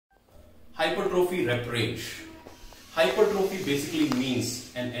Hypertrophy rep range. Hypertrophy basically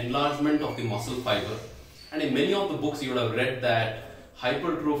means an enlargement of the muscle fiber, and in many of the books you would have read that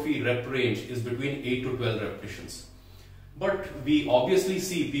hypertrophy rep range is between 8 to 12 repetitions. But we obviously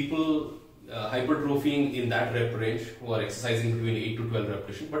see people hypertrophying in that rep range who are exercising between 8 to 12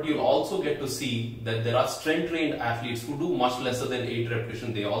 repetitions, but you'll also get to see that there are strength trained athletes who do much lesser than 8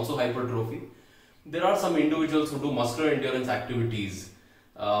 repetitions. They also hypertrophy. There are some individuals who do muscular endurance activities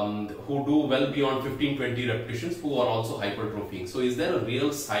who do well beyond 15-20 repetitions who are also hypertrophying. So is there a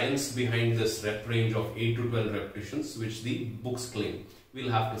real science behind this rep range of 8 to 12 repetitions which the books claim?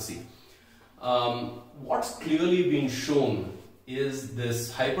 We'll have to see. What's clearly been shown is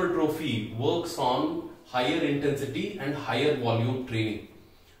this hypertrophy works on higher intensity and higher volume training.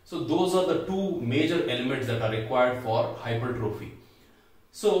 So those are the two major elements that are required for hypertrophy.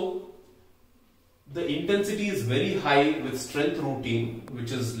 So the intensity is very high with strength routine,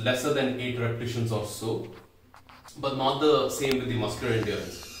 which is lesser than 8 repetitions or so, but not the same with the muscular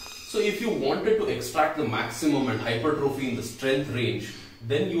endurance. So if you wanted to extract the maximum and hypertrophy in the strength range,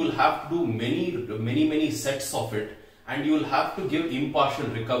 then you will have to do many sets of it, and you will have to give impartial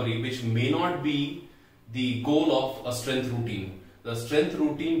recovery, which may not be the goal of a strength routine. The strength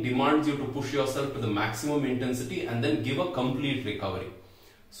routine demands you to push yourself to the maximum intensity and then give a complete recovery.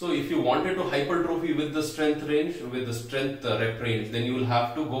 So if you wanted to hypertrophy with the strength range, with the strength rep range, then you will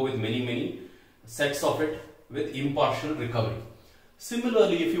have to go with many sets of it with impartial recovery.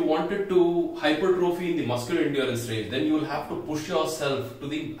 Similarly, if you wanted to hypertrophy in the muscular endurance range, then you will have to push yourself to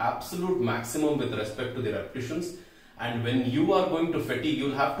the absolute maximum with respect to the repetitions. And when you are going to fatigue, you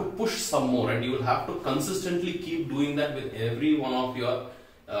will have to push some more, and you will have to consistently keep doing that with every one of your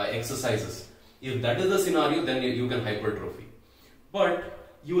exercises. If that is the scenario, then you can hypertrophy. But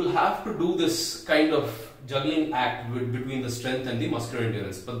you will have to do this kind of juggling act between the strength and the muscular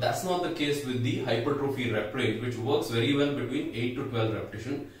endurance. But that's not the case with the hypertrophy rep range, which works very well between 8 to 12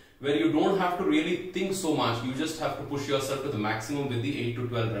 repetition, where you don't have to really think so much. You just have to push yourself to the maximum with the 8 to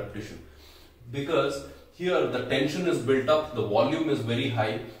 12 repetition. Because here the tension is built up, the volume is very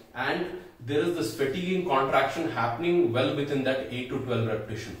high, and there is this fatiguing contraction happening well within that 8 to 12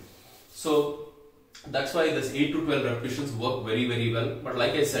 repetition. So that's why this 8 to 12 repetitions work very well. But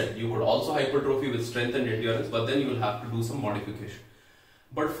like I said, you could also hypertrophy with strength and endurance, but then you will have to do some modification.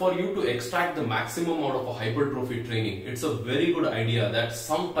 But for you to extract the maximum out of a hypertrophy training, it's a very good idea that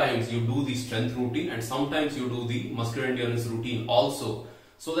sometimes you do the strength routine and sometimes you do the muscular endurance routine also,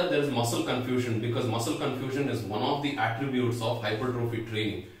 so that there is muscle confusion, because muscle confusion is one of the attributes of hypertrophy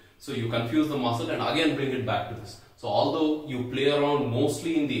training. So you confuse the muscle and again bring it back to this. So although you play around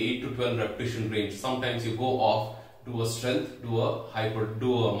mostly in the 8 to 12 repetition range, sometimes you go off, do a strength, do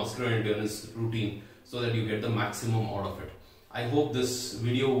a muscular endurance routine, so that you get the maximum out of it. I hope this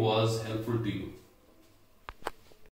video was helpful to you.